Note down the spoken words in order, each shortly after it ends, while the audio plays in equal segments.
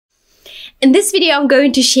In this video, I'm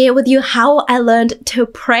going to share with you how I learned to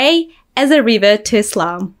pray as a revert to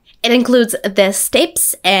Islam. It includes the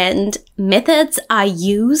steps and methods I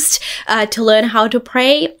used to learn how to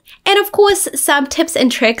pray, and of course, some tips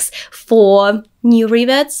and tricks for new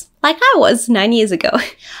reverts like I was 9 years ago.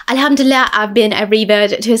 Alhamdulillah, I've been a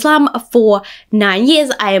revert to Islam for 9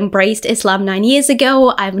 years. I embraced Islam 9 years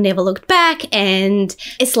ago. I've never looked back, and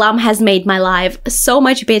Islam has made my life so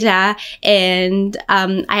much better. And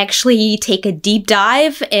I actually take a deep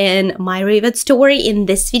dive in my revert story in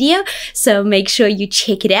this video, so make sure you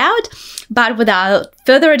check it out. But without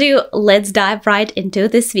further ado, let's dive right into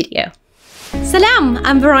this video. Salam,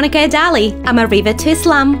 I'm Veronica Adali. I'm a revert to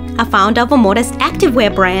Islam, a founder of a modest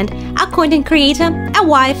activewear brand, a content creator, a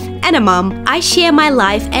wife, and a mom. I share my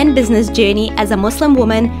life and business journey as a Muslim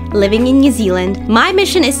woman living in New Zealand. My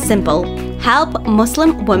mission is simple: help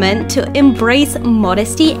Muslim women to embrace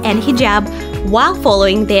modesty and hijab while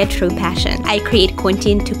following their true passion. I create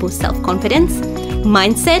content to boost self-confidence,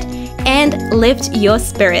 mindset, and lift your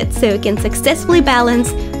spirit so you can successfully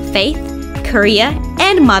balance faith, career,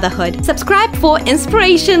 and motherhood. Subscribe for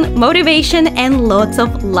inspiration, motivation, and lots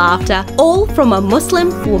of laughter, all from a Muslim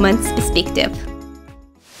woman's perspective.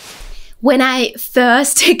 When I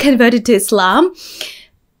first converted to Islam,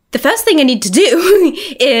 the first thing I need to do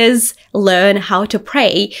is learn how to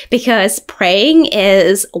pray, because praying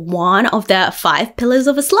is one of the 5 pillars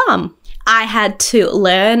of Islam. I had to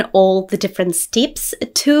learn all the different steps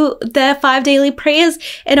to the 5 daily prayers,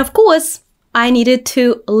 and of course, I needed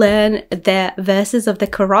to learn the verses of the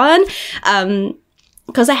Quran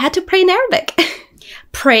because I had to pray in Arabic.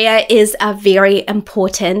 Prayer is a very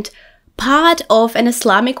important part of an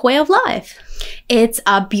Islamic way of life. It's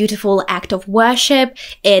a beautiful act of worship.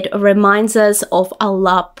 It reminds us of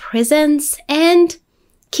Allah's presence and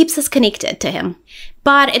keeps us connected to Him.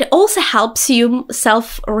 But it also helps you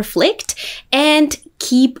self-reflect and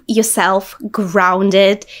keep yourself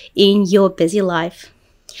grounded in your busy life.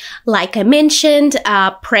 Like I mentioned,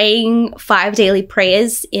 praying 5 daily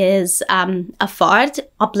prayers is a fard,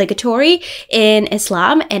 obligatory in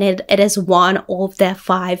Islam, and it is one of the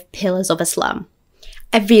 5 pillars of Islam.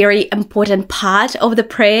 A very important part of the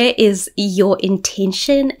prayer is your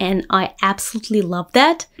intention, and I absolutely love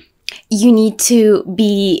that. You need to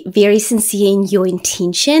be very sincere in your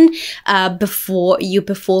intention before you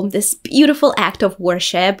perform this beautiful act of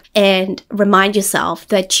worship, and remind yourself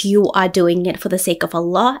that you are doing it for the sake of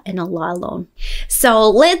Allah and Allah alone. So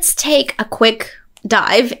let's take a quick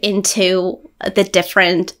dive into the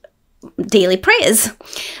different daily prayers.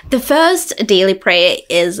 The first daily prayer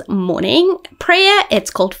is morning prayer. It's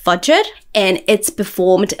called Fajr, and it's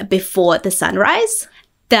performed before the sunrise.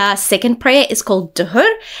 The second prayer is called Duhur,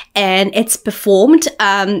 and it's performed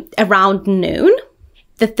around noon.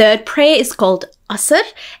 The third prayer is called Asr,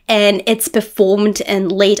 and it's performed in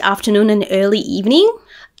late afternoon and early evening.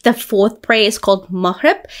 The fourth prayer is called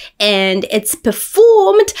Maghrib, and it's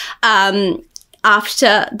performed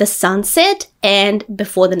after the sunset and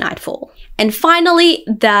before the nightfall. And finally,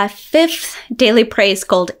 the fifth daily prayer is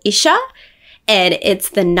called Isha, and it's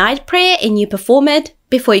the night prayer, and you perform it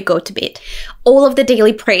before you go to bed. All of the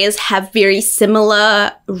daily prayers have very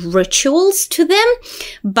similar rituals to them,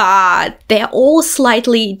 but they're all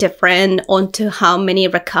slightly different onto how many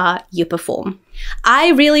rak'ah you perform. I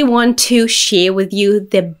really want to share with you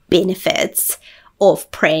the benefits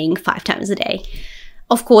of praying 5 times a day.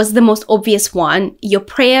 Of course, the most obvious one, your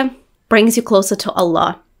prayer brings you closer to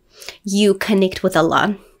Allah. You connect with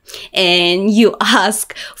Allah, and you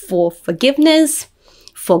ask for forgiveness,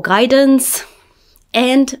 for guidance,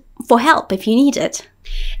 and for help if you need it.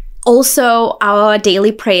 Also, our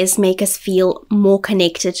daily prayers make us feel more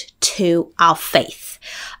connected to our faith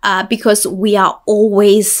because we are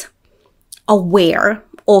always aware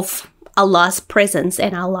of Allah's presence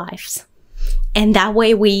in our lives. And that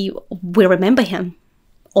way we remember Him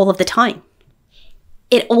all of the time.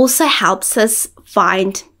 It also helps us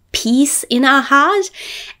find peace in our heart,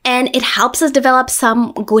 and it helps us develop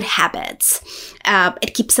some good habits.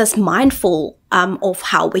 It keeps us mindful of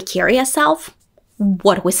how we carry ourselves,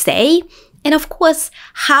 what we say, and of course,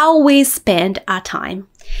 how we spend our time.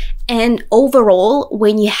 And overall,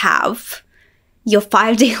 when you have your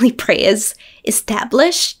 5 daily prayers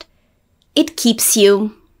established, it keeps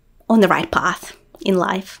you on the right path in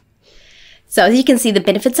life. So as you can see, the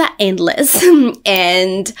benefits are endless,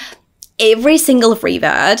 and every single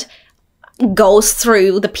revert goes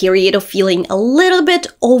through the period of feeling a little bit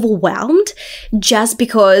overwhelmed just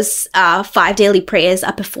because 5 daily prayers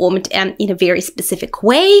are performed in a very specific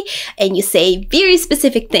way, and you say very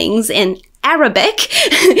specific things, and Arabic.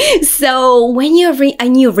 So when you're a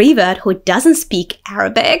new revert who doesn't speak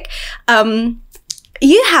Arabic,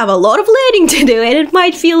 you have a lot of learning to do and it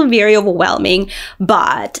might feel very overwhelming,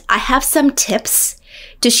 but I have some tips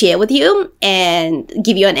to share with you and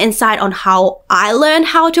give you an insight on how I learned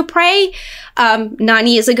how to pray 9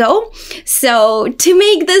 years ago. So to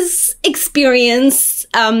make this experience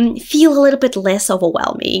feel a little bit less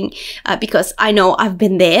overwhelming, because I know I've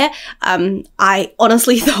been there. I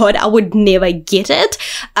honestly thought I would never get it,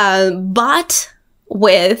 but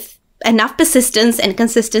with enough persistence and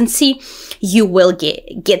consistency, you will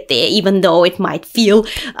get there, even though it might feel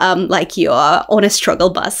like you're on a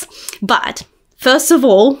struggle bus. But first of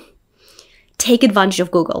all, take advantage of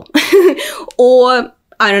Google. Or,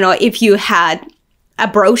 I don't know, if you had a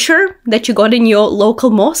brochure that you got in your local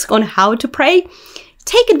mosque on how to pray,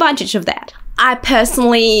 take advantage of that. I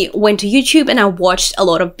personally went to YouTube and I watched a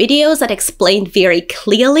lot of videos that explained very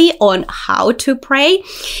clearly on how to pray.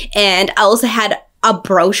 And I also had a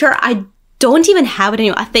brochure. I don't even have it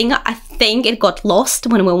anymore. I think it got lost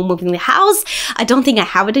when we were moving the house. I don't think I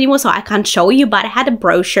have it anymore, so I can't show you, but I had a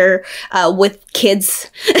brochure with kids.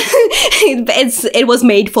 It was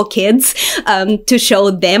made for kids to show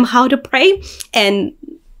them how to pray, and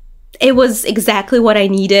it was exactly what I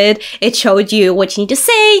needed. It showed you what you need to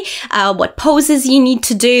say, what poses you need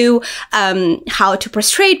to do, how to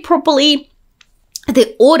prostrate properly,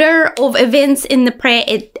 the order of events in the prayer.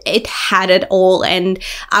 It had it all, and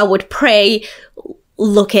I would pray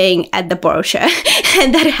looking at the brochure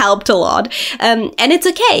and that helped a lot. And it's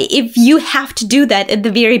okay if you have to do that at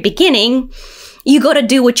the very beginning. You gotta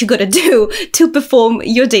do what you gotta do to perform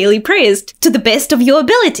your daily prayers to the best of your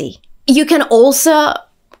ability. You can also,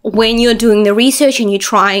 when you're doing the research and you're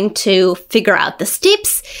trying to figure out the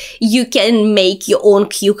steps, you can make your own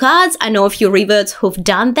cue cards. I know a few reverts who've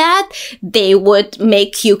done that. They would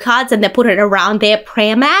make cue cards and they put it around their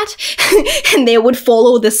prayer mat and they would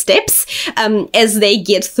follow the steps as they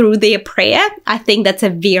get through their prayer. I think that's a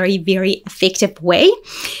very, very effective way.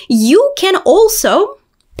 You can also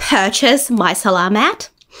purchase my Salah mat.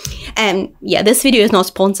 And yeah, this video is not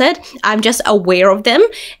sponsored. I'm just aware of them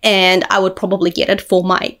and I would probably get it for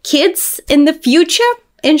my kids in the future,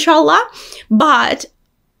 inshallah. But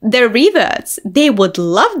the reverts, they would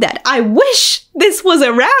love that. I wish this was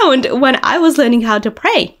around when I was learning how to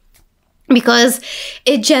pray, because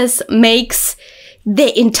it just makes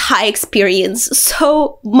the entire experience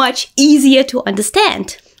so much easier to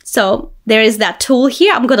understand. So there is that tool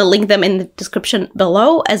here. I'm going to link them in the description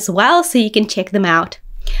below as well, so you can check them out.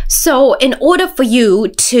 So in order for you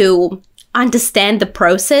to understand the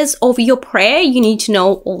process of your prayer, you need to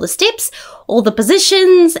know all the steps, all the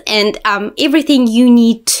positions, and everything you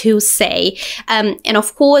need to say. And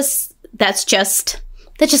of course, that just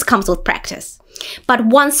comes with practice. But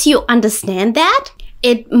once you understand that,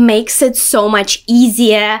 it makes it so much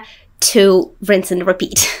easier to rinse and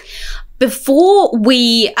repeat. Before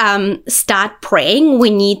we start praying, we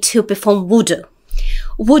need to perform wudu.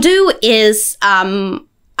 Wudu is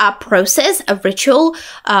a process, a ritual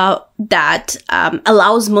that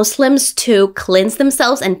allows Muslims to cleanse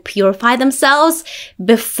themselves and purify themselves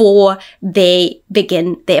before they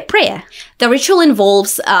begin their prayer. The ritual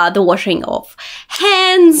involves the washing of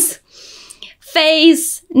hands,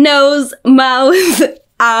 face, nose, mouth,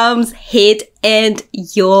 arms, head, and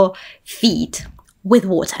your feet with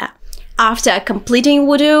water. After completing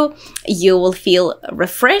wudu, you will feel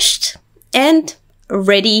refreshed and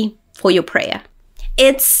ready for your prayer.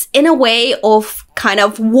 It's in a way of kind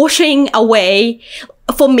of washing away.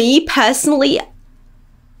 For me personally,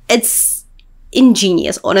 it's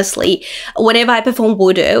ingenious, honestly. Whenever I perform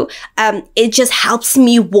wudu, it just helps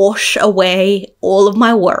me wash away all of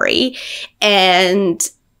my worry, and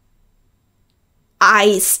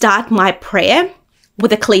I start my prayer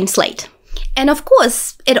with a clean slate. And of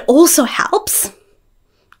course, it also helps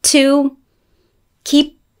to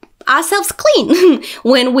keep ourselves clean.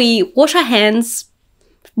 When we wash our hands,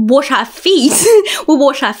 wash our feet, we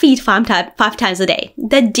wash our feet five times a day.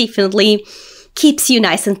 That definitely keeps you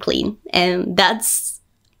nice and clean, and that's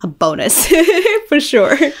a bonus for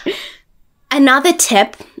sure. Another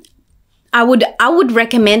tip, I would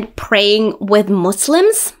recommend praying with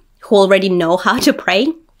Muslims who already know how to pray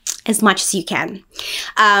as much as you can.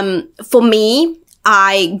 For me,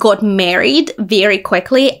 I got married very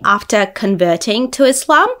quickly after converting to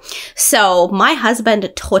Islam. So my husband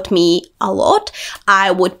taught me a lot.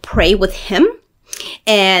 I would pray with him,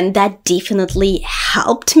 and that definitely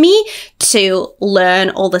helped me to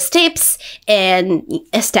learn all the steps and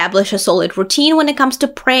establish a solid routine when it comes to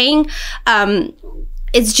praying.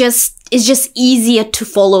 It's just easier to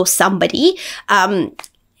follow somebody.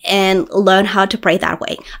 and learn how to pray that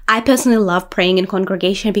way. I personally love praying in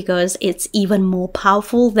congregation because it's even more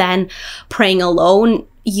powerful than praying alone.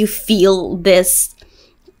 You feel this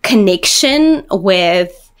connection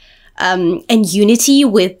with and unity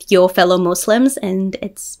with your fellow Muslims, and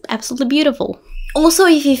it's absolutely beautiful. Also,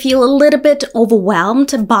 if you feel a little bit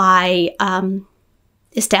overwhelmed by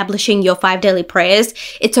establishing your 5 daily prayers,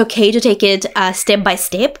 it's okay to take it step by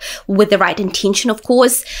step with the right intention, of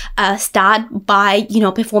course. Start by,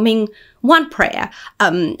 performing one prayer.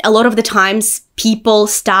 A lot of the times people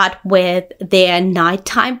start with their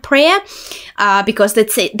nighttime prayer because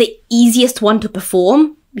that's the easiest one to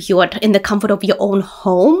perform. You're in the comfort of your own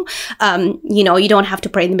home. You don't have to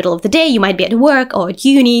pray in the middle of the day. You might be at work or at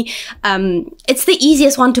uni. It's the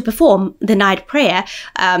easiest one to perform, the night prayer.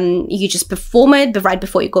 You just perform it right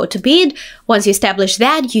before you go to bed. Once you establish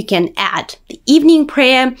that, you can add the evening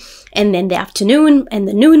prayer, and then the afternoon and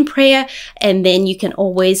the noon prayer, and then you can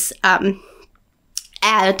always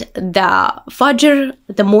add the Fajr,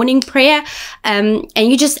 the morning prayer, and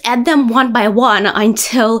you just add them one by one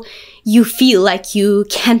until you feel like you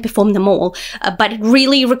can perform them all. But it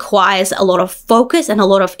really requires a lot of focus and a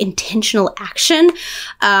lot of intentional action,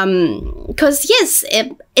 because yes,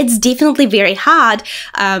 it's definitely very hard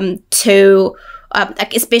to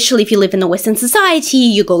especially if you live in a Western society,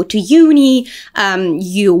 you go to uni,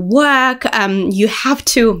 you work, you have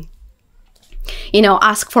to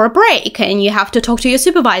ask for a break, and you have to talk to your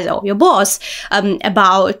supervisor or your boss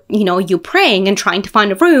about, you praying and trying to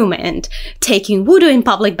find a room and taking wudu in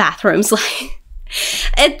public bathrooms.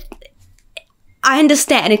 I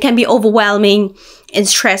understand it can be overwhelming and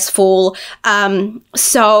stressful.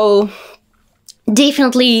 So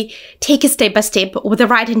definitely take it step by step with the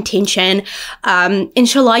right intention.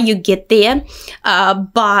 Inshallah, you get there.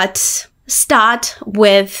 But start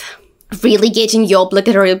with really getting your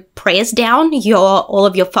obligatory prayers down, all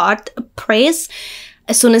of your fard prayers.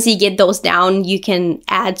 As soon as you get those down, you can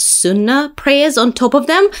add sunnah prayers on top of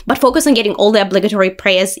them, but focus on getting all the obligatory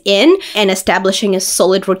prayers in and establishing a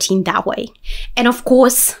solid routine that way. And of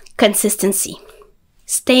course, consistency.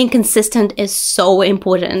 Staying consistent is so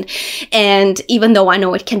important. And even though I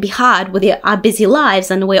know it can be hard with our busy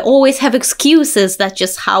lives and we always have excuses, that's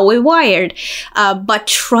just how we're wired. But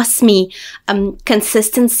trust me,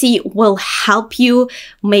 consistency will help you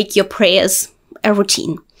make your prayers a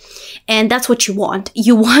routine. And that's what you want.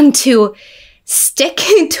 You want to stick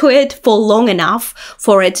to it for long enough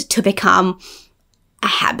for it to become a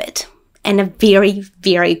habit, and a very,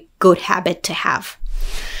 very good habit to have.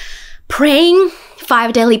 Praying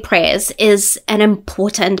 5 daily prayers is an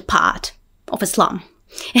important part of Islam,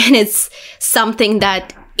 and it's something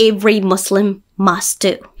that every Muslim must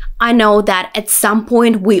do. I know that at some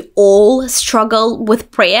point we all struggle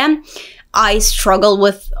with prayer. I struggle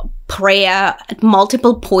with prayer at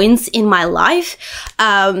multiple points in my life,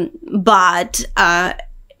 but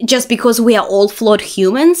just because we are all flawed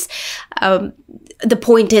humans, the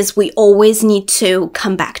point is we always need to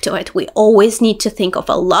come back to it. We always need to think of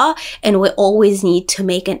Allah, and we always need to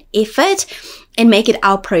make an effort and make it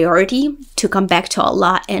our priority to come back to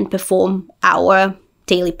Allah and perform our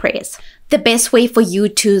daily prayers. The best way for you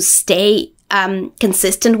to stay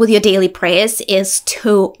consistent with your daily prayers is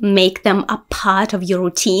to make them a part of your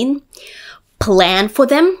routine, plan for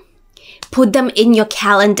them, put them in your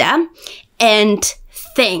calendar, and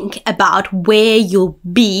think about where you'll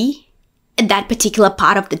be at that particular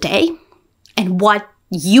part of the day and what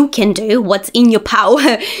you can do, what's in your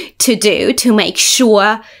power to do to make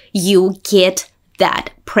sure you get that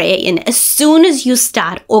prayer in. As soon as you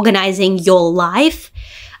start organizing your life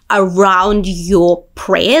around your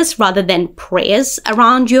prayers rather than prayers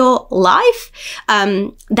around your life,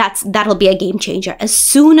 that'll be a game changer. As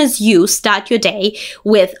soon as you start your day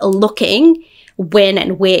with looking when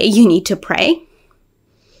and where you need to pray,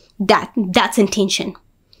 that's intention.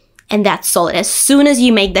 And that's solid. As soon as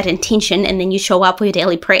you make that intention and then you show up for your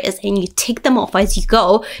daily prayers and you tick them off as you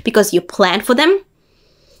go because you plan for them,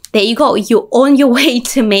 there you go. You're on your way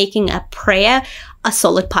to making a prayer a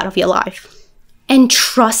solid part of your life. And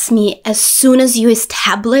trust me, as soon as you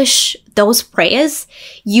establish those prayers,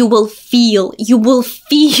 you will feel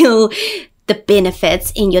the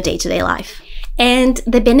benefits in your day-to-day life. And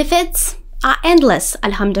the benefits are endless,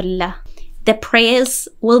 alhamdulillah. The prayers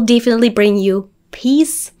will definitely bring you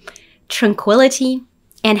peace, tranquility,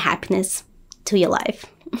 and happiness to your life.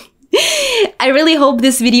 I really hope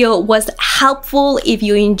this video was helpful. If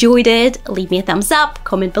you enjoyed it, leave me a thumbs up,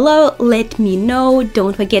 comment below, let me know.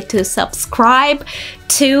 Don't forget to subscribe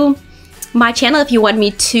to my channel if you want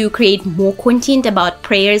me to create more content about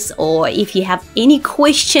prayers, or if you have any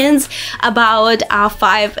questions about our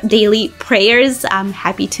 5 daily prayers. I'm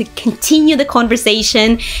happy to continue the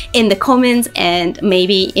conversation in the comments and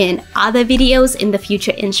maybe in other videos in the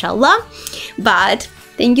future, inshallah. But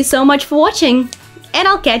thank you so much for watching, and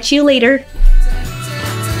I'll catch you later.